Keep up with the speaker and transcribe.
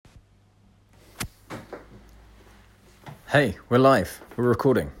Hey, we're live. We're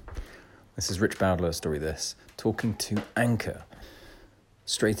recording. This is Rich Bowdler, Story This, talking to Anchor,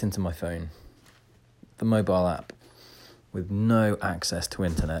 straight into my phone, the mobile app, with no access to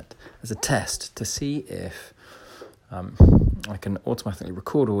internet, as a test to see if I can automatically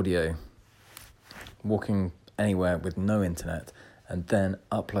record audio walking anywhere with no internet and then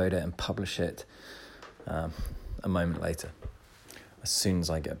upload it and publish it a moment later, as soon as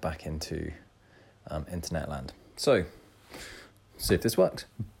I get back into internet land. So, see if this works.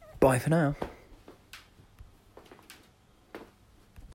 Bye for now.